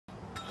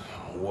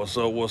What's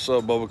up? What's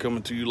up? Bubba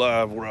coming to you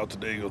live. We're out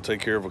today. Gonna take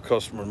care of a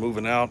customer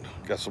moving out.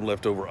 Got some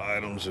leftover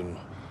items, and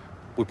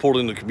we pulled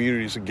in the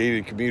community. It's a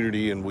gated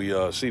community, and we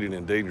see an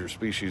endangered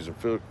species, and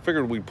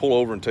figured we'd pull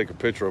over and take a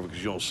picture of it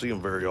because you don't see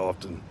them very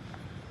often.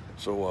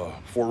 So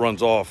before it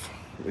runs off,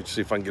 let's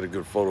see if I can get a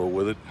good photo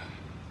with it.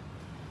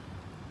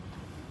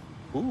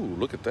 Ooh,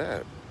 look at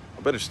that.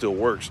 I bet it still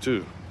works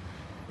too.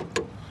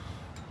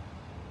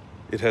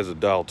 It has a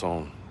dial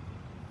tone.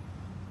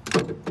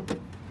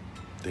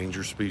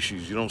 Danger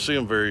species. You don't see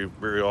them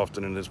very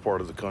often in this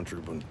part of the country,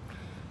 but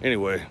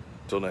anyway,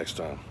 till next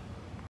time.